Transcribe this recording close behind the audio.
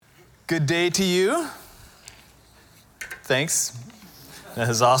Good day to you. Thanks. That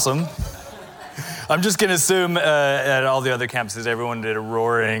is awesome. I'm just going to assume at all the other campuses, everyone did a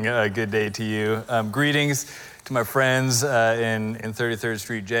roaring good day to you. Greetings to my friends in 33rd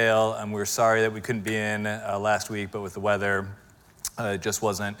Street Jail. We're sorry that we couldn't be in last week, but with the weather, it just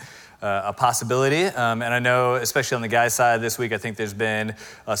wasn't a possibility. And I know, especially on the guys' side this week, I think there's been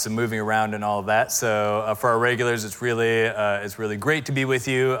some moving around and all of that. So for our regulars, it's really great to be with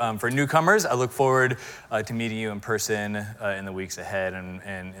you. For newcomers, I look forward to meeting you in person in the weeks ahead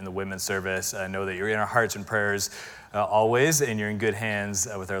and in the women's service. I know that you're in our hearts and prayers always, and you're in good hands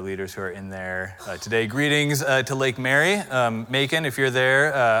with our leaders who are in there today. Greetings to Lake Mary. Macon, if you're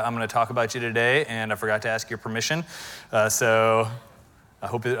there, I'm going to talk about you today, and I forgot to ask your permission. So I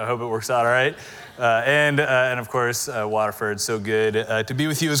hope it works out all right. And of course, Waterford, so good to be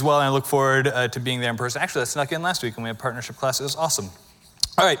with you as well, and I look forward to being there in person. Actually, I snuck in last week when we had partnership class. It was awesome.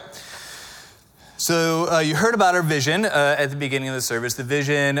 All right. So you heard about our vision at the beginning of the service, the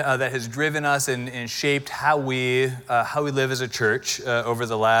vision that has driven us and shaped how we live as a church over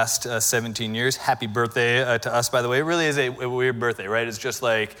the last 17 years. Happy birthday to us, by the way. It really is a weird birthday, right? It's just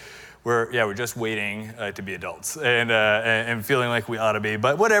like we're just waiting to be adults and feeling like we ought to be,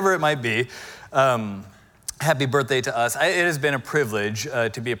 but whatever it might be. Happy birthday to us. It has been a privilege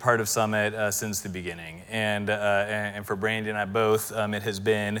to be a part of Summit since the beginning. And for Brandy and I both, it has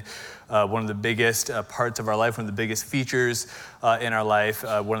been one of the biggest parts of our life, one of the biggest features in our life,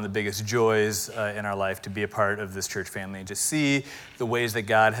 one of the biggest joys in our life to be a part of this church family and to see the ways that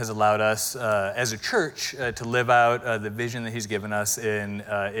God has allowed us as a church to live out the vision that he's given us in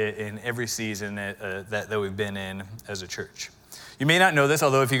every season that we've been in as a church. You may not know this,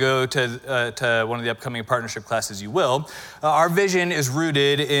 although if you go to one of the upcoming partnership classes, you will. Our vision is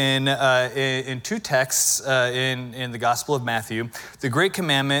rooted in two texts in the Gospel of Matthew, the Great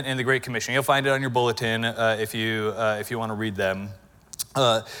Commandment and the Great Commission. You'll find it on your bulletin if you want to read them.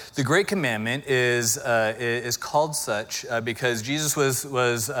 The Great Commandment is called such because Jesus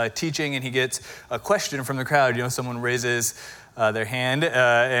was teaching, and he gets a question from the crowd. You know, someone raises their hand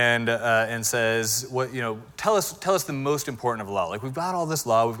and says, "What tell us the most important of the law. Like, we've got all this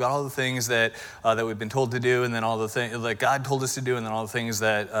law, we've got all the things that we've been told to do, and then all the things that God told us to do, and then all the things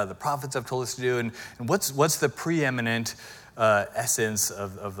that the prophets have told us to do. And what's the preeminent essence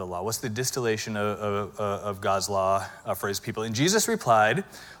of the law? What's the distillation of God's law for his people?" And Jesus replied,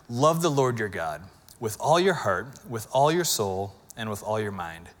 "Love the Lord your God with all your heart, with all your soul, and with all your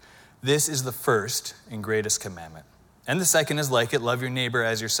mind. This is the first and greatest commandment. And the second is like it, love your neighbor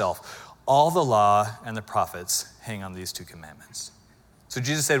as yourself. All the law and the prophets hang on these two commandments." So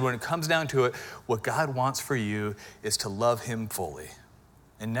Jesus said, when it comes down to it, what God wants for you is to love him fully.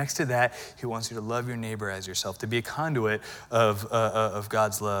 And next to that, he wants you to love your neighbor as yourself, to be that of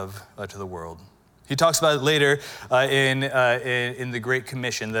God's love to the world. He talks about it later in the Great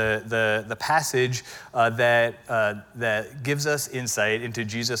Commission, the passage that gives us insight into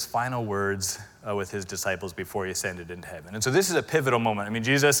Jesus' final words with his disciples before he ascended into heaven. And so this is a pivotal moment. I mean,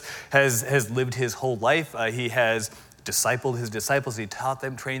 Jesus has lived his whole life. He has discipled his disciples. He taught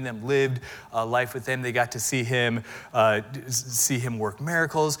them, trained them, lived life with them. They got to see him work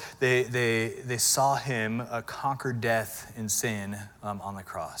miracles. They saw him conquer death and sin on the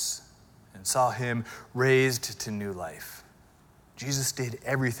cross and saw him raised to new life. Jesus did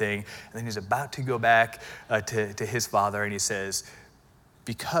everything, and then he's about to go back to his Father, and he says,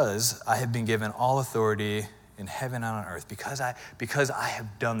 "Because I have been given all authority in heaven and on earth, because I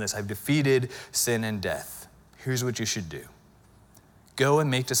have done this, I've defeated sin and death, here's what you should do. Go and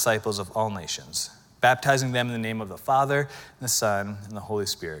make disciples of all nations, baptizing them in the name of the Father, and the Son, and the Holy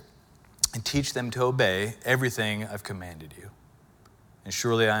Spirit, and teach them to obey everything I've commanded you. And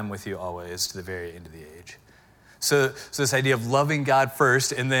surely I am with you always to the very end of the age." So this idea of loving God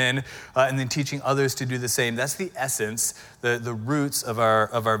first and then teaching others to do the same, that's the essence, the roots of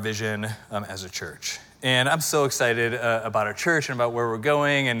our vision as a church. And I'm so excited about our church and about where we're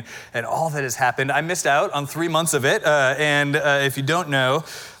going and all that has happened. I missed out on 3 months of it. And if you don't know,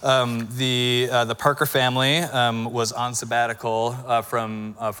 the Parker family was on sabbatical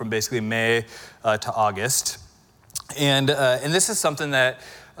from basically May to August. And this is something that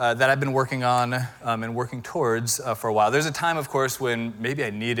I've been working on and working towards for a while. There's a time, of course, when maybe I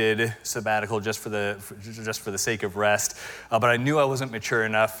needed sabbatical just for the sake of rest, but I knew I wasn't mature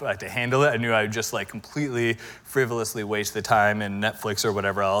enough to handle it. I knew I would just completely frivolously waste the time in Netflix or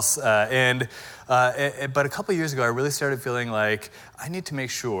whatever else. But a couple years ago, I really started feeling like I need to make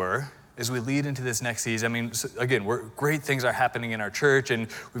sure as we lead into this next season. I mean, again, great things are happening in our church, and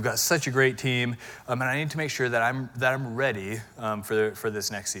we've got such a great team. And I need to make sure that I'm ready for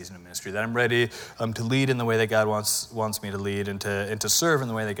this next season of ministry. That I'm ready to lead in the way that God wants me to lead, and to serve in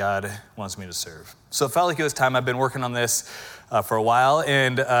the way that God wants me to serve. So it felt like it was time. I've been working on this for a while,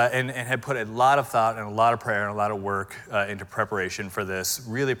 and had put a lot of thought and a lot of prayer and a lot of work into preparation for this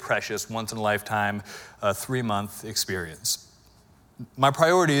really precious, once-in-a-lifetime, 3-month experience. My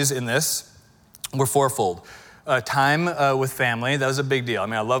priorities in this were fourfold. Time with family, that was a big deal. I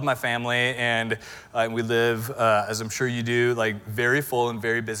mean, I love my family, and we live, as I'm sure you do, like very full and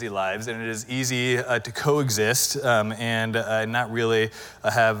very busy lives, and it is easy to coexist and not really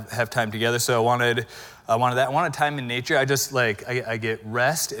have time together. So I wanted that. I wanted time in nature. I get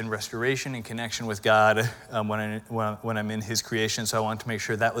rest and restoration and connection with God when I'm in His creation. So I wanted to make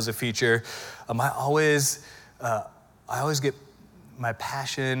sure that was a feature. I always get my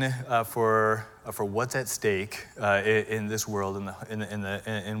passion for what's at stake in this world,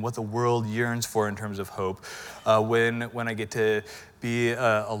 and what the world yearns for in terms of hope. When I get to be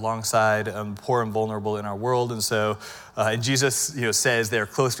alongside poor and vulnerable in our world, and so and Jesus, says they're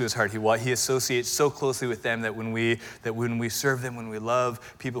close to His heart. He associates so closely with them that when we serve them, when we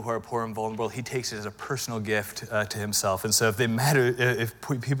love people who are poor and vulnerable, He takes it as a personal gift to Himself. And so if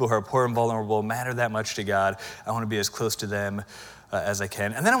people who are poor and vulnerable matter that much to God, I want to be as close to them as I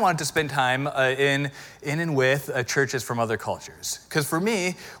can. And then I wanted to spend time in and with churches from other cultures. Because for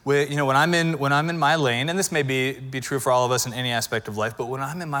me, when I'm in my lane, and this may be true for all of us in any aspect of life, but when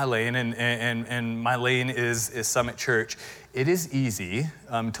I'm in my lane, and my lane is Summit Church, it is easy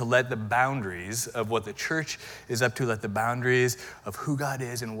to let the boundaries of what the church is up to, let the boundaries of who God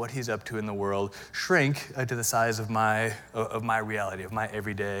is and what He's up to in the world shrink to the size of my reality, of my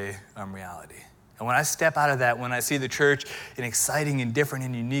everyday reality. And when I step out of that, when I see the church in exciting and different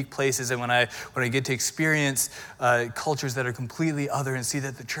and unique places, and when I get to experience cultures that are completely other and see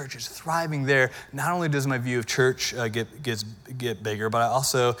that the church is thriving there, not only does my view of church get bigger, but I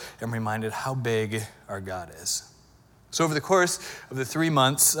also am reminded how big our God is. So over the course of the 3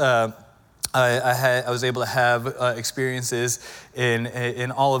 months, I was able to have experiences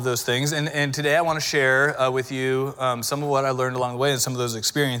in all of those things. And today I want to share with you some of what I learned along the way and some of those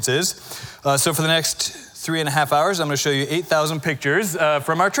experiences. So for the next 3.5 hours, I'm going to show you 8,000 pictures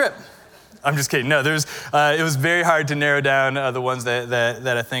from our trip. I'm just kidding. No, it was very hard to narrow down the ones that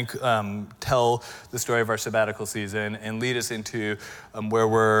I think tell the story of our sabbatical season and lead us into where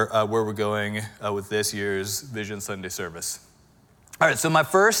we're going with this year's Vision Sunday service. All right, so my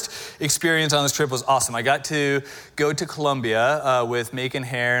first experience on this trip was awesome. I got to go to Colombia with Macon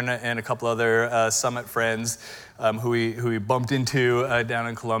Hare and a couple other Summit friends who we bumped into down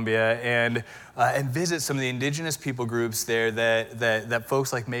in Colombia, and visit some of the indigenous people groups there that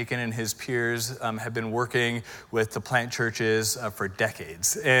folks like Macon and his peers have been working with to plant churches for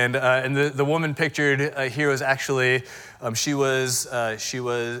decades. And the woman pictured here was actually she was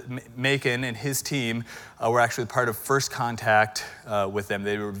Macon and his team were actually part of First Contact with them.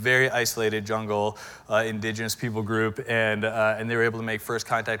 They were very isolated jungle indigenous people group, and they were able to make first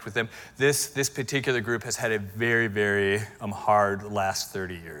contact with them. This particular group has had a very, very hard last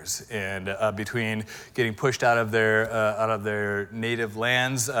 30 years, and between getting pushed out of their native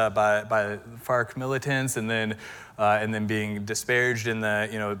lands by FARC militants, and then being disparaged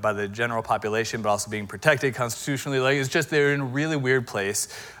by the general population, but also being protected constitutionally. They're in a really weird place.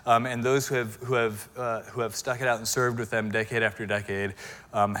 And those who have stuck it out and served with them decade after decade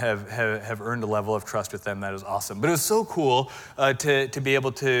have earned a level of trust with them that is awesome. But it was so cool to be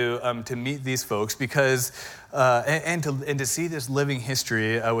able to meet these folks because and to see this living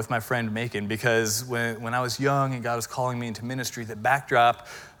history with my friend Macon, because when I was young and God was calling me into ministry, the backdrop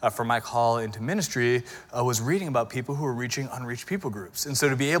for my call into ministry was reading about people who were reaching unreached people groups. And so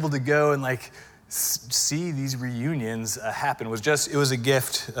to be able to go and see these reunions happen was a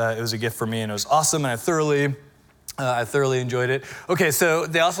gift. It was a gift for me, and it was awesome, and I thoroughly enjoyed it. Okay, so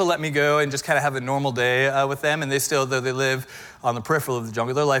they also let me go and just kind of have a normal day with them, and though they live on the peripheral of the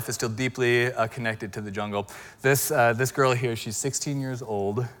jungle, their life is still deeply connected to the jungle. This girl here, she's 16 years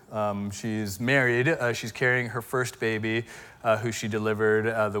old. She's married. She's carrying her first baby, who she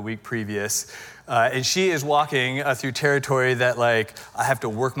delivered the week previous. And she is walking through territory that I have to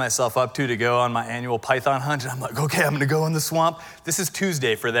work myself up to go on my annual python hunt. And I'm like, okay, I'm going to go in the swamp. This is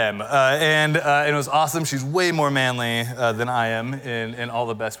Tuesday for them. And it was awesome. She's way more manly than I am in all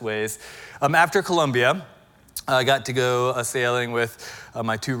the best ways. After Colombia, I got to go sailing with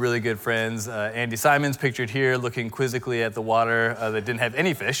my two really good friends, Andy Simons, pictured here, looking quizzically at the water that didn't have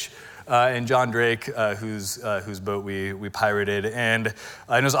any fish, and John Drake, whose boat we pirated. And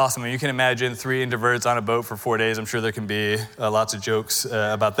it was awesome. And you can imagine 3 introverts on a boat for 4 days. I'm sure there can be lots of jokes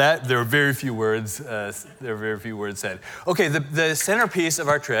about that. There were very few words. Said. Okay, the centerpiece of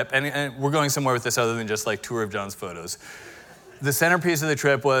our trip, and we're going somewhere with this other than just like tour of John's photos. The centerpiece of the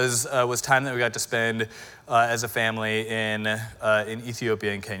trip was time that we got to spend as a family in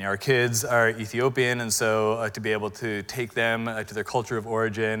Ethiopia and Kenya. Our kids are Ethiopian, and so to be able to take them to their culture of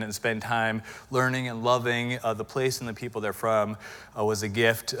origin and spend time learning and loving the place and the people they're from was a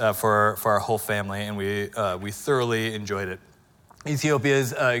gift for our whole family, and we thoroughly enjoyed it. Ethiopia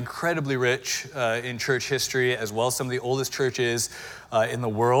is incredibly rich in church history as well. Some of the oldest churches in the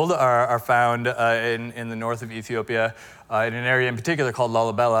world are found in the north of Ethiopia, in an area in particular called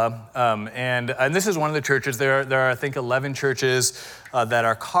Lalibela. And this is one of the churches. There are, I think, 11 churches that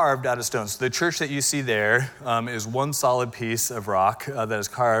are carved out of stone. So the church that you see there is one solid piece of rock that is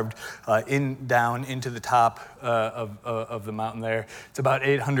carved down into the top of the mountain there. It's about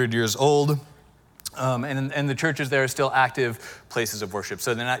 800 years old. And the churches there are still active places of worship.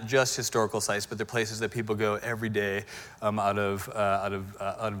 So they're not just historical sites, but they're places that people go every day out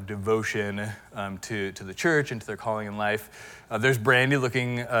of devotion to the church and to their calling in life. There's Brandy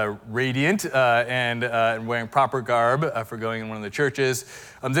looking radiant and wearing proper garb for going in one of the churches.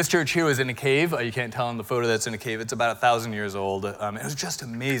 This church here was in a cave. You can't tell in the photo that's in a cave. It's about 1,000 years old. It was just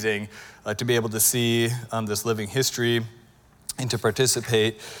amazing to be able to see this living history and to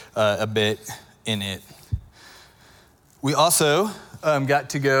participate a bit in it. We also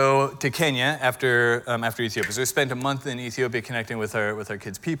got to go to Kenya after Ethiopia. So we spent a month in Ethiopia connecting with our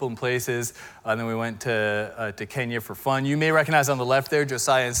kids' people and places. And then we went to Kenya for fun. You may recognize on the left there,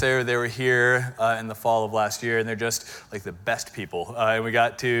 Josiah and Sarah. They were here in the fall of last year, and they're just like the best people. And we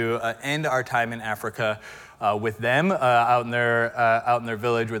got to end our time in Africa with them out in their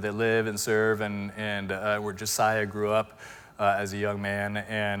village where they live and serve, and where Josiah grew up as a young man,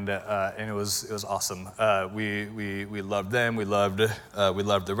 and it was awesome. We loved them. We loved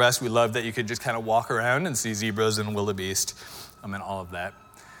the rest. We loved that you could just kind of walk around and see zebras and wildebeest, and all of that.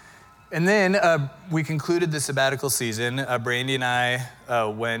 And then we concluded the sabbatical season. Brandy and I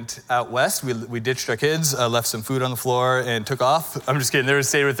went out west. We ditched our kids, left some food on the floor, and took off. I'm just kidding. They were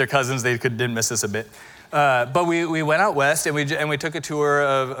staying with their cousins. They didn't miss us a bit. But we went out west, and we took a tour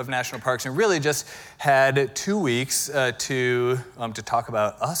of national parks, and really just had 2 weeks to talk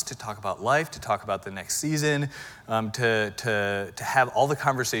about us, to talk about life, to talk about the next season, to have all the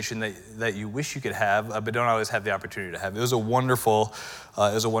conversation that you wish you could have, but don't always have the opportunity to have. It was a wonderful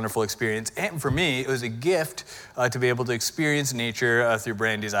experience, and for me, it was a gift to be able to experience nature through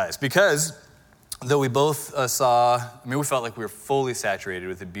Brandy's eyes, because though we both we felt like we were fully saturated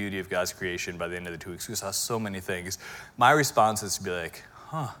with the beauty of God's creation by the end of the 2 weeks. We saw so many things. My response is to be like,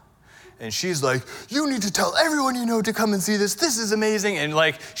 huh. And she's like, you need to tell everyone you know to come and see this. This is amazing. And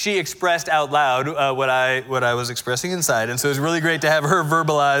like, she expressed out loud what I was expressing inside. And so it was really great to have her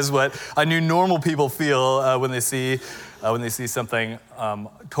verbalize what I knew normal people feel when they see something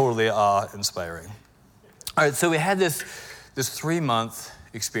totally awe-inspiring. All right, so we had this 3-month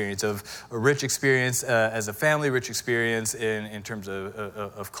experience of a rich experience as a family, rich experience in terms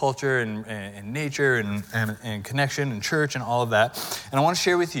of culture and nature and connection and church and all of that. And I want to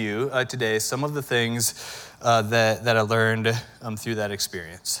share with you today some of the things that I learned through that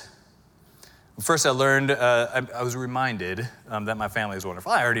experience. First, I learned, I was reminded that my family is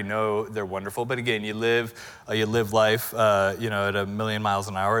wonderful. I already know they're wonderful, but again, you live life, at 1,000,000 miles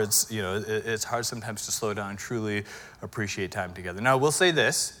an hour. It's hard sometimes to slow down and truly appreciate time together. Now, I will say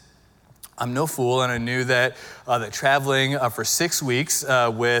this. I'm no fool, and I knew that traveling for 6 weeks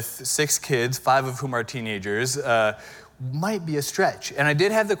with 6 kids, 5 of whom are teenagers, might be a stretch. And I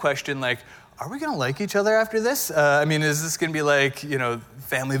did have the question, like, are we going to like each other after this? Is this going to be like,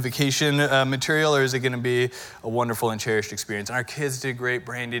 family vacation material, or is it going to be a wonderful and cherished experience? And our kids did great.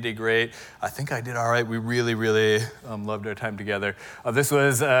 Brandy did great. I think I did all right. We really, really loved our time together. This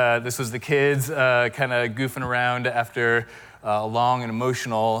was the kids kind of goofing around after a long and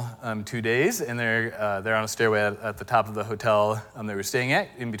emotional 2 days, and they're on a stairway at the top of the hotel they were staying at,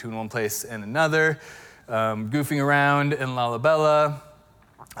 in between one place and another, goofing around in Lalibela.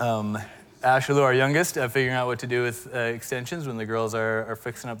 Ashley, our youngest, figuring out what to do with extensions when the girls are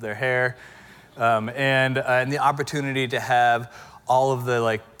fixing up their hair, and the opportunity to have all of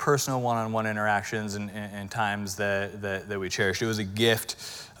the personal one-on-one interactions and times that we cherished. It was a gift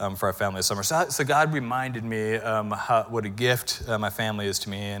for our family this summer. So God reminded me what a gift my family is to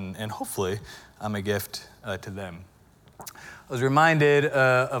me, and hopefully I'm a gift to them. I was reminded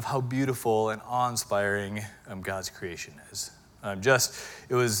of how beautiful and awe-inspiring God's creation is. Like I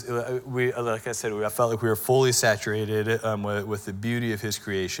said, I felt like we were fully saturated with the beauty of his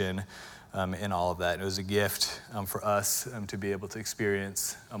creation in all of that. And it was a gift for us to be able to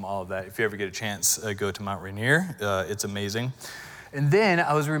experience all of that. If you ever get a chance, go to Mount Rainier. It's amazing. And then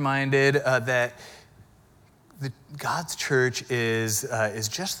I was reminded that God's church is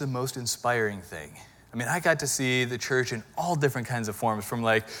just the most inspiring thing. I mean, I got to see the church in all different kinds of forms, from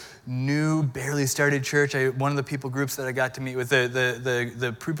like new, barely started church. One of the people groups that I got to meet with,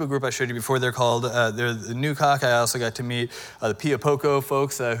 the people group I showed you before, they're the New Cock. I also got to meet the Pia Poco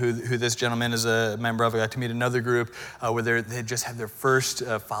folks, who this gentleman is a member of. I got to meet another group where they just had their first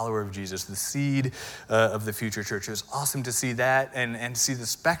follower of Jesus, the seed of the future church. It was awesome to see that and see the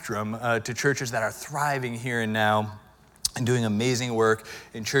spectrum to churches that are thriving here and now, and doing amazing work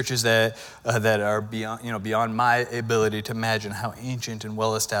in churches that are beyond my ability to imagine how ancient and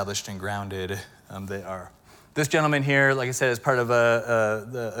well established and grounded they are. This gentleman here, like I said, is part of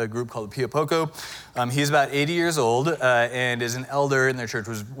a group called Pia Poco. He's about 80 years old and is an elder in their church.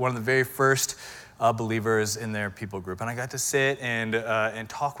 Was one of the very first believers in their people group, and I got to sit and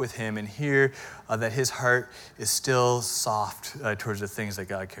talk with him and hear that his heart is still soft towards the things that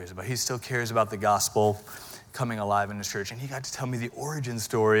God cares about. He still cares about the gospel coming alive in his church. And he got to tell me the origin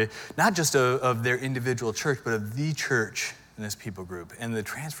story, not just of their individual church, but of the church in this people group and the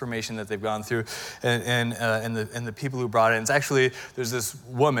transformation that they've gone through and the people who brought it. And it's actually, there's this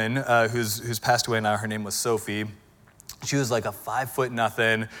woman who's passed away now. Her name was Sophie. She was like a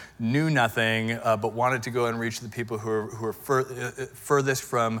 5'0", knew nothing, but wanted to go and reach the people who are furthest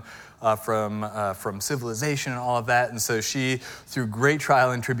from civilization and all of that. And so she, through great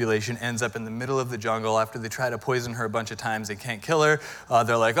trial and tribulation, ends up in the middle of the jungle. After they try to poison her a bunch of times, they can't kill her.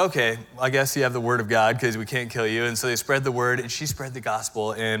 They're like, okay, I guess you have the word of God because we can't kill you. And so they spread the word, and she spread the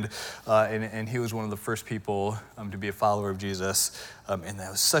gospel. And he was one of the first people to be a follower of Jesus. And that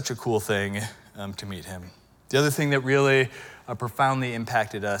was such a cool thing to meet him. The other thing that really profoundly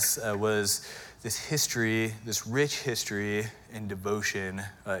impacted us was this history, this rich history and devotion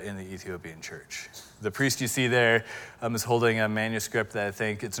in the Ethiopian church. The priest you see there is holding a manuscript that I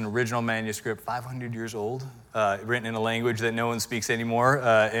think it's an original manuscript, 500 years old, written in a language that no one speaks anymore.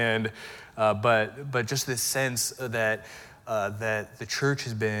 But just this sense that the church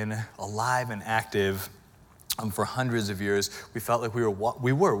has been alive and active for hundreds of years. We felt like we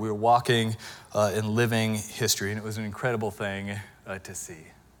were walking and living history, and it was an incredible thing to see.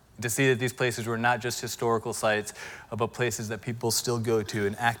 To see that these places were not just historical sites, but places that people still go to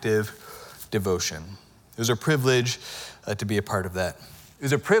in active devotion. It was a privilege to be a part of that. It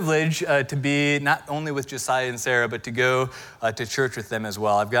was a privilege to be not only with Josiah and Sarah, but to go to church with them as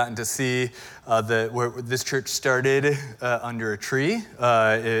well. I've gotten to see where this church started under a tree.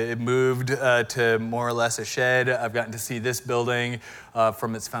 It moved to more or less a shed. I've gotten to see this building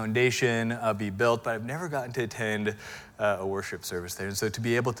from its foundation be built, but I've never gotten to attend a worship service there. And so to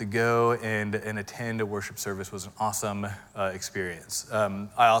be able to go and attend a worship service was an awesome experience.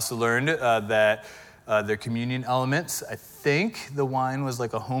 I also learned that their communion elements, I think the wine was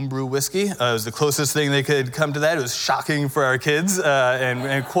like a homebrew whiskey. It was the closest thing they could come to that. It was shocking for our kids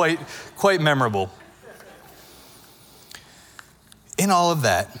and quite memorable. In all of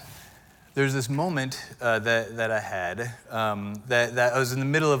that, there's this moment that I had that I was in the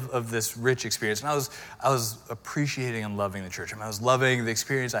middle of this rich experience, and I was appreciating and loving the church. I mean, I was loving the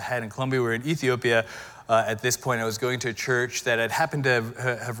experience I had in Colombia. We were in Ethiopia. At this point, I was going to a church that I'd happened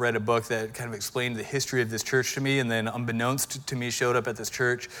to have read a book that kind of explained the history of this church to me, and then unbeknownst to me, showed up at this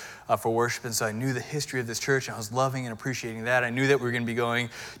church for worship. And so I knew the history of this church, and I was loving and appreciating that. I knew that we were going to be going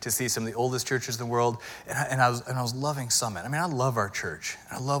to see some of the oldest churches in the world, and I was loving Summit. I mean, I love our church.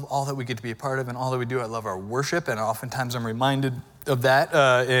 I love all that we get to be a part of and all that we do. I love our worship, and oftentimes I'm reminded of that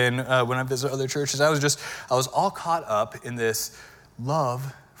when I visit other churches. I was all caught up in this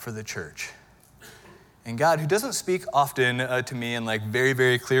love for the church. And God, who doesn't speak often to me in like very,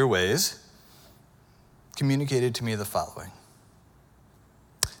 very clear ways, communicated to me the following.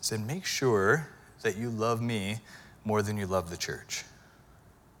 He said, make sure that you love me more than you love the church.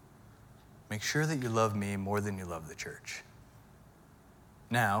 Make sure that you love me more than you love the church.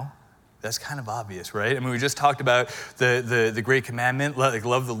 Now, that's kind of obvious, right? I mean, we just talked about the great commandment, like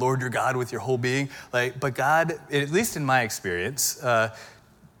love the Lord your God with your whole being. But God, at least in my experience,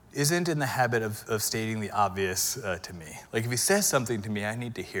 isn't in the habit of stating the obvious to me. Like if he says something to me, I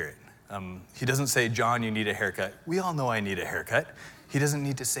need to hear it. He doesn't say, John, you need a haircut. We all know I need a haircut. He doesn't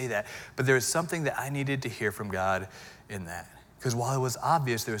need to say that. But there is something that I needed to hear from God in that. Because while it was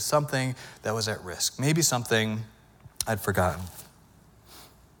obvious, there was something that was at risk. Maybe something I'd forgotten.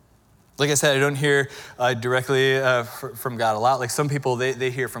 Like I said, I don't hear directly from God a lot. Like some people, they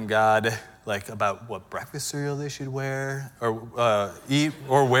hear from God like about what breakfast cereal they should wear or eat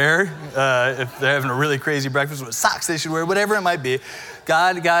or wear. If they're having a really crazy breakfast, what socks they should wear, whatever it might be.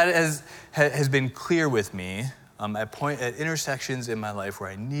 God has been clear with me at intersections in my life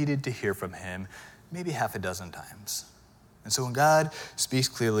where I needed to hear from him maybe half a dozen times. And so when God speaks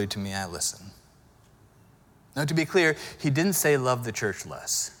clearly to me, I listen. Now, to be clear, he didn't say love the church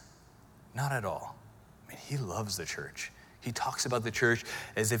less. Not at all. I mean, he loves the church. He talks about the church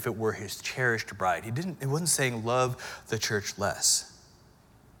as if it were his cherished bride. He wasn't saying love the church less.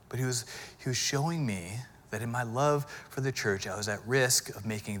 But he was showing me that in my love for the church, I was at risk of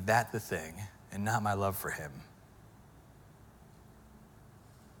making that the thing and not my love for him.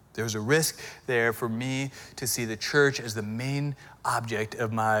 There was a risk there for me to see the church as the main object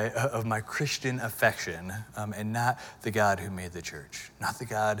of my Christian affection, and not the God who made the church, not the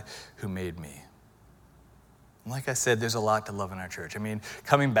God who made me. And like I said, there's a lot to love in our church. I mean,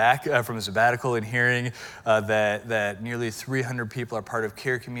 coming back from a sabbatical and hearing that nearly 300 people are part of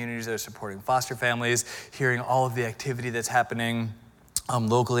care communities that are supporting foster families, hearing all of the activity that's happening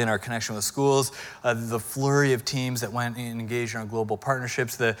locally in our connection with schools, the flurry of teams that went and engaged in our global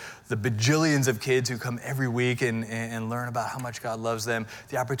partnerships, the bajillions of kids who come every week and learn about how much God loves them,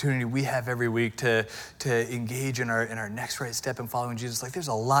 the opportunity we have every week to engage in our next right step in following Jesus. Like, there's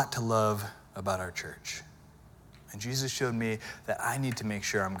a lot to love about our church. And Jesus showed me that I need to make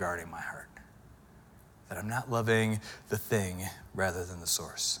sure I'm guarding my heart, that I'm not loving the thing rather than the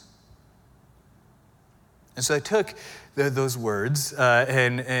source. And so I took those words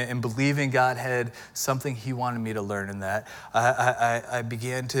and believing God had something he wanted me to learn in that, I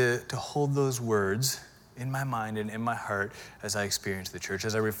began to hold those words in my mind and in my heart as I experienced the church.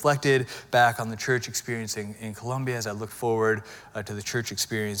 As I reflected back on the church experience in Colombia, as I looked forward to the church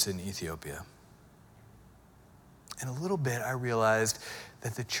experience in Ethiopia. In a little bit, I realized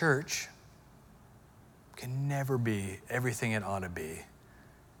that the church can never be everything it ought to be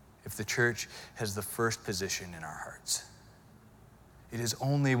if the church has the first position in our hearts. It is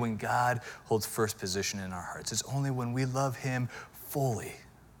only when God holds first position in our hearts. It's only when we love him fully,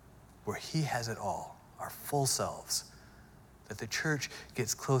 where he has it all, our full selves, that the church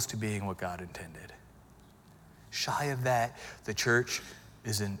gets close to being what God intended. Shy of that, the church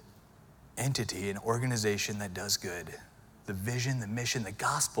is an entity, an organization that does good. The vision, the mission, the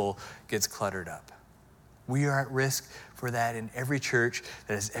gospel gets cluttered up. We are at risk for that, and every church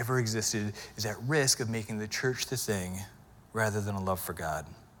that has ever existed is at risk of making the church the thing rather than a love for God.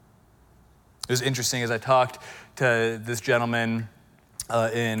 It was interesting as I talked to this gentleman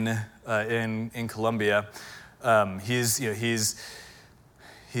in Colombia.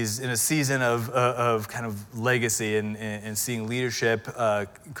 He's in a season of kind of legacy and seeing leadership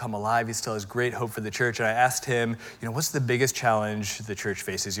come alive. He still has great hope for the church. And I asked him, what's the biggest challenge the church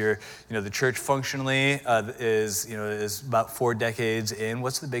faces? The church functionally is about 4 decades in.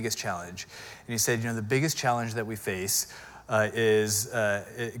 What's the biggest challenge? And he said, the biggest challenge that we face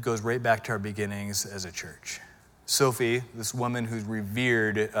it goes right back to our beginnings as a church. Sophie, this woman who's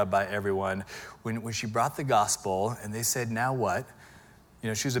revered by everyone, when she brought the gospel and they said, now what?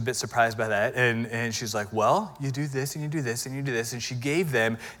 She was a bit surprised by that. And she's like, well, you do this and you do this and you do this. And she gave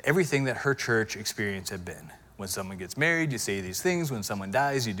them everything that her church experience had been. When someone gets married, you say these things. When someone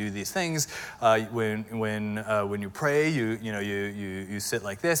dies, you do these things. When you pray, you sit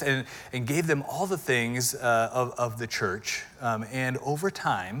like this. And gave them all the things of the church. And over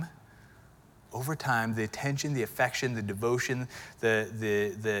time, the attention, the affection, the devotion,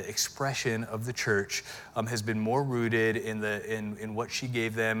 the expression of the church has been more rooted in what she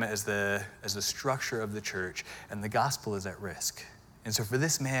gave them as the structure of the church, and the gospel is at risk. And so for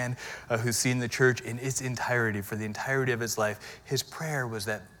this man who's seen the church in its entirety, for the entirety of his life, his prayer was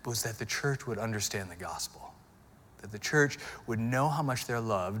that the church would understand the gospel, that the church would know how much they're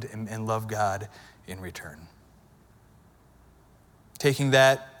loved and love God in return. Taking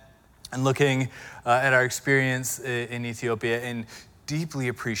that and looking at our experience in Ethiopia and deeply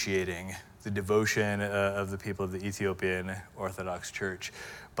appreciating the devotion of the people of the Ethiopian Orthodox Church.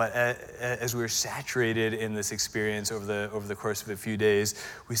 But as we were saturated in this experience over the course of a few days,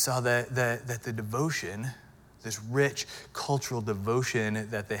 we saw that the devotion, this rich cultural devotion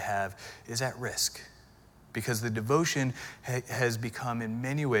that they have, is at risk. Because the devotion has become in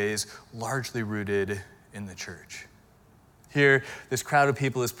many ways largely rooted in the church. Here, this crowd of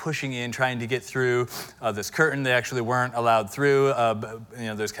people is pushing in, trying to get through this curtain. They actually weren't allowed through.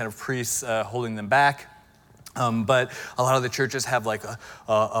 There's kind of priests holding them back. But a lot of the churches have like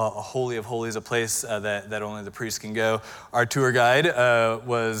a holy of holies, a place that only the priest can go. Our tour guide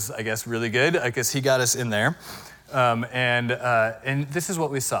was, I guess, really good. I guess he got us in there. And this is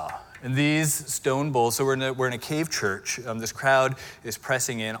what we saw. And these stone bowls, so we're in a cave church. This crowd is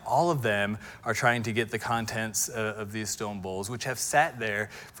pressing in. All of them are trying to get the contents of these stone bowls, which have sat there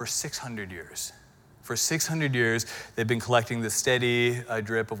for 600 years. For 600 years, they've been collecting the steady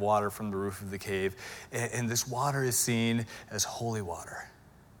drip of water from the roof of the cave. And this water is seen as holy water.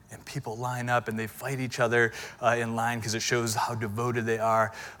 And people line up and they fight each other in line because it shows how devoted they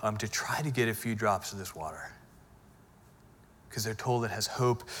are to try to get a few drops of this water. Because they're told it has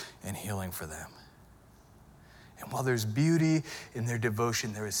hope and healing for them. And while there's beauty in their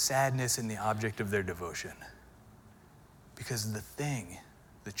devotion, there is sadness in the object of their devotion. Because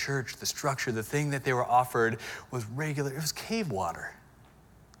the church, the structure, the thing that they were offered was regular. It was cave water.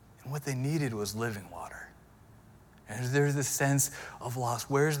 And what they needed was living water. And there's this sense of loss.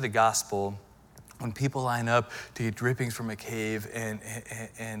 Where's the gospel when people line up to get drippings from a cave and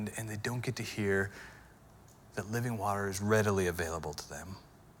they don't get to hear that living water is readily available to them?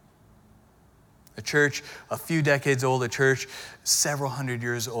 A church a few decades old, a church several hundred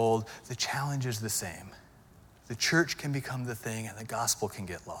years old, the challenge is the same. The church can become the thing and the gospel can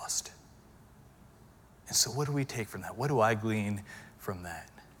get lost. And so what do we take from that? What do I glean from that?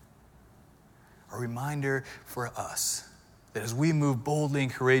 A reminder for us that as we move boldly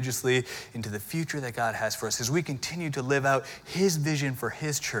and courageously into the future that God has for us, as we continue to live out his vision for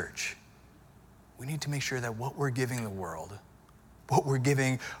his church, we need to make sure that what we're giving the world, what we're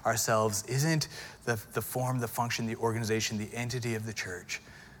giving ourselves isn't the form, the function, the organization, the entity of the church,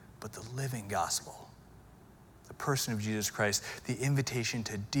 but the living gospel. The person of Jesus Christ, the invitation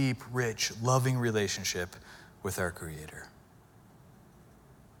to deep, rich, loving relationship with our Creator.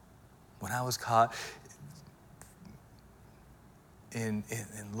 When I was caught in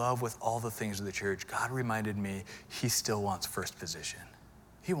love with all the things of the church, God reminded me he still wants first position.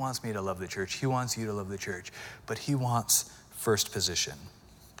 He wants me to love the church. He wants you to love the church, but he wants first position.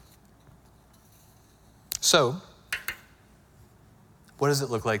 So, what does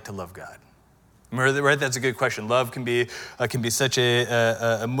it look like to love God? Right, that's a good question. Love can be such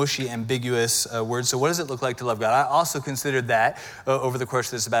a mushy, ambiguous word. So what does it look like to love God? I also considered that over the course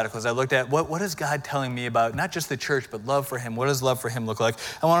of the sabbatical as I looked at what is God telling me about not just the church, but love for him. What does love for him look like?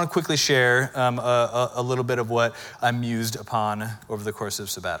 I want to quickly share a little bit of what I mused upon over the course of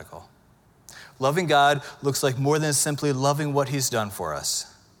sabbatical. Loving God looks like more than simply loving what he's done for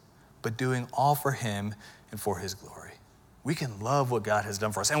us, but doing all for him and for his glory. We can love what God has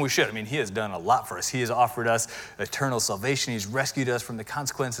done for us, and we should. I mean, he has done a lot for us. He has offered us eternal salvation. He's rescued us from the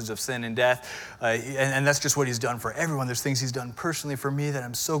consequences of sin and death, and that's just what he's done for everyone. There's things he's done personally for me that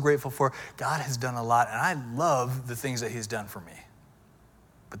I'm so grateful for. God has done a lot, and I love the things that he's done for me.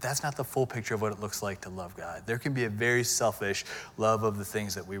 But that's not the full picture of what it looks like to love God. There can be a very selfish love of the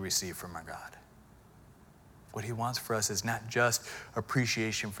things that we receive from our God. What he wants for us is not just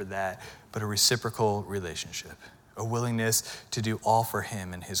appreciation for that, but a reciprocal relationship. A willingness to do all for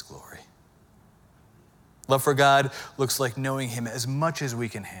him and his glory. Love for God looks like knowing him as much as we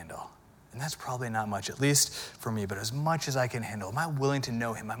can handle. And that's probably not much, at least for me, but as much as I can handle. Am I willing to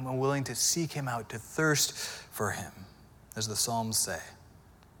know him? Am I willing to seek him out, to thirst for him, as the Psalms say?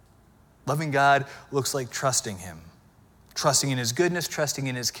 Loving God looks like trusting him. Trusting in his goodness, trusting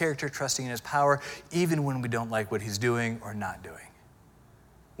in his character, trusting in his power, even when we don't like what he's doing or not doing.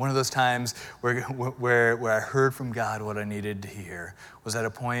 One of those times where I heard from God what I needed to hear was at a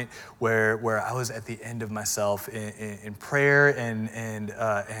point where I was at the end of myself in prayer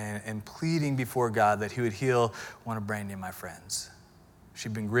and pleading before God that he would heal one of Brandy, my friends.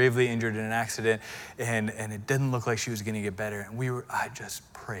 She'd been gravely injured in an accident, and it didn't look like she was going to get better. And I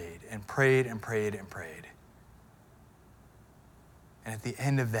just prayed and prayed and prayed and prayed. And at the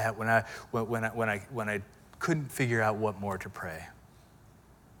end of that, when I couldn't figure out what more to pray,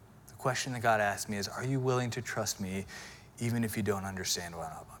 the question that God asked me is, are you willing to trust me even if you don't understand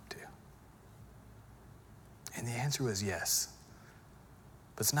what I'm up to? And the answer was yes.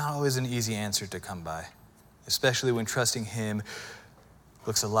 But it's not always an easy answer to come by, especially when trusting him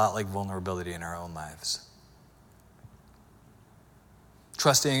looks a lot like vulnerability in our own lives.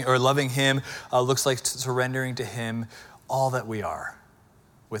 Trusting or loving him looks like surrendering to him all that we are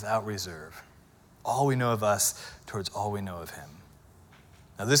without reserve. All we know of us towards all we know of him.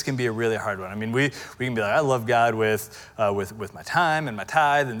 Now, this can be a really hard one. I mean, we can be like, I love God with my time and my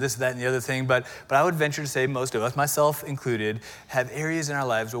tithe and this, that, and the other thing. But I would venture to say most of us, myself included, have areas in our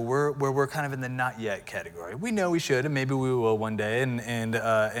lives where we're kind of in the not yet category. We know we should, and maybe we will one day, and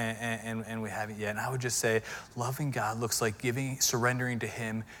we haven't yet. And I would just say, loving God looks like surrendering to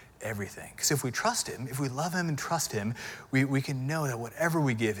Him everything. Because if we trust Him, if we love Him and trust Him, we can know that whatever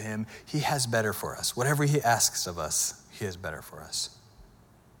we give Him, He has better for us. Whatever He asks of us, He has better for us.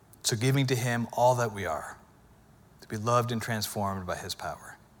 So giving to Him all that we are, to be loved and transformed by His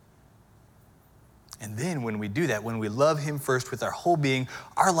power. And then when we do that, when we love Him first with our whole being,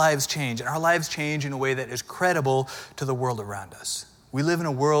 our lives change. And our lives change in a way that is credible to the world around us. We live in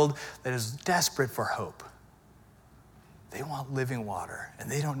a world that is desperate for hope. They want living water,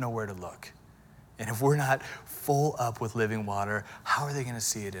 and they don't know where to look. And if we're not full up with living water, how are they going to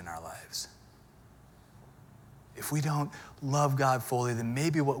see it in our lives? If we don't love God fully, then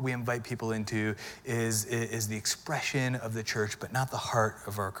maybe what we invite people into is the expression of the church, but not the heart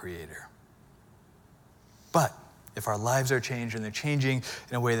of our Creator. But if our lives are changed and they're changing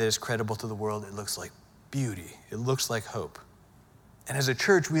in a way that is credible to the world, it looks like beauty. It looks like hope. And as a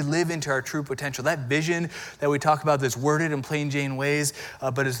church, we live into our true potential. That vision that we talk about that's worded in plain Jane ways,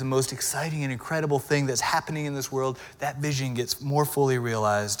 but is the most exciting and incredible thing that's happening in this world, that vision gets more fully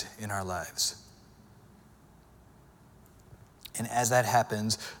realized in our lives. And as that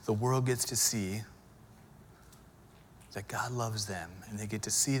happens, the world gets to see that God loves them, and they get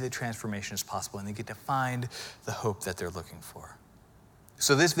to see that transformation is possible, and they get to find the hope that they're looking for.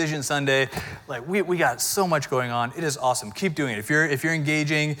 So this Vision Sunday, like we got so much going on. It is awesome. Keep doing it. If you're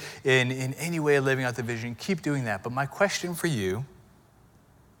engaging in any way of living out the vision, keep doing that. But my question for you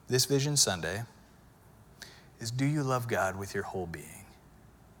this Vision Sunday is, do you love God with your whole being?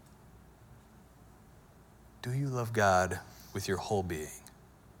 Do you love God with your whole being?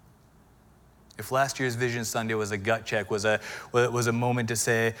 If last year's Vision Sunday was a gut check, was a moment to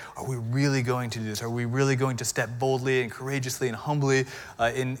say, are we really going to do this? Are we really going to step boldly and courageously and humbly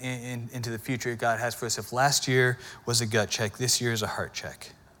into the future God has for us? If last year was a gut check, this year is a heart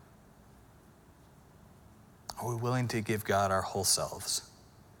check. Are we willing to give God our whole selves?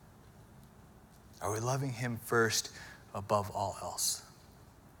 Are we loving Him first above all else?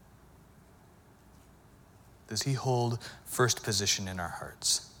 Does He hold first position in our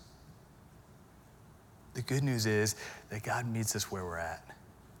hearts? The good news is that God meets us where we're at.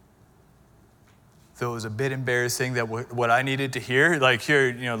 Though it was a bit embarrassing that what I needed to hear, like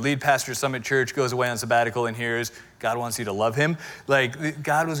here, lead pastor Summit Church goes away on sabbatical and hears God wants you to love Him. Like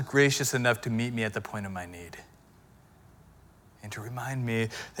God was gracious enough to meet me at the point of my need and to remind me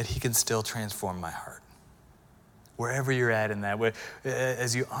that He can still transform my heart. Wherever you're at in that,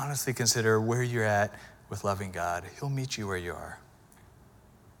 as you honestly consider where you're at with loving God, He'll meet you where you are.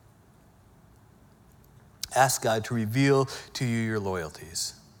 Ask God to reveal to you your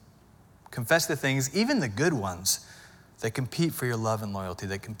loyalties. Confess the things, even the good ones, that compete for your love and loyalty,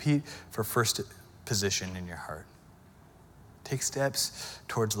 that compete for first position in your heart. Take steps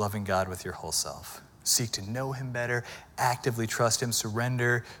towards loving God with your whole self. Seek to know Him better, actively trust Him,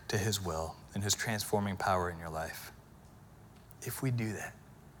 surrender to His will and His transforming power in your life. If we do that,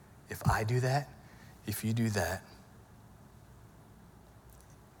 if I do that, if you do that,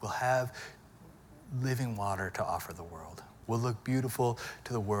 we'll have living water to offer the world. We'll look beautiful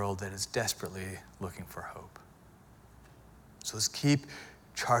to the world that is desperately looking for hope. So let's keep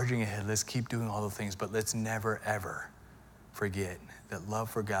charging ahead. Let's keep doing all the things, but let's never, ever forget that love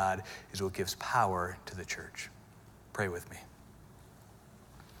for God is what gives power to the church. Pray with me.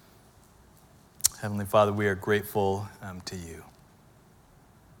 Heavenly Father, we are grateful to You.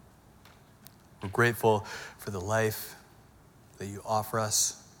 We're grateful for the life that You offer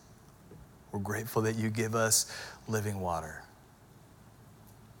us. We're grateful that You give us living water.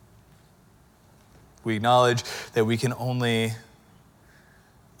 We acknowledge that we can only,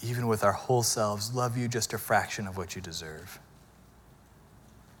 even with our whole selves, love You just a fraction of what You deserve.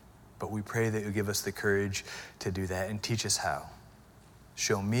 But we pray that You give us the courage to do that and teach us how.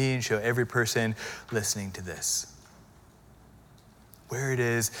 Show me and show every person listening to this where it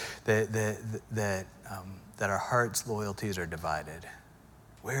is that our hearts' loyalties are divided.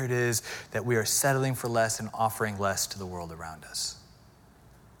 Where it is that we are settling for less and offering less to the world around us.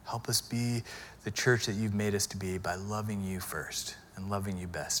 Help us be the church that You've made us to be by loving You first and loving You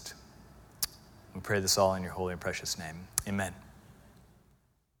best. We pray this all in Your holy and precious name. Amen.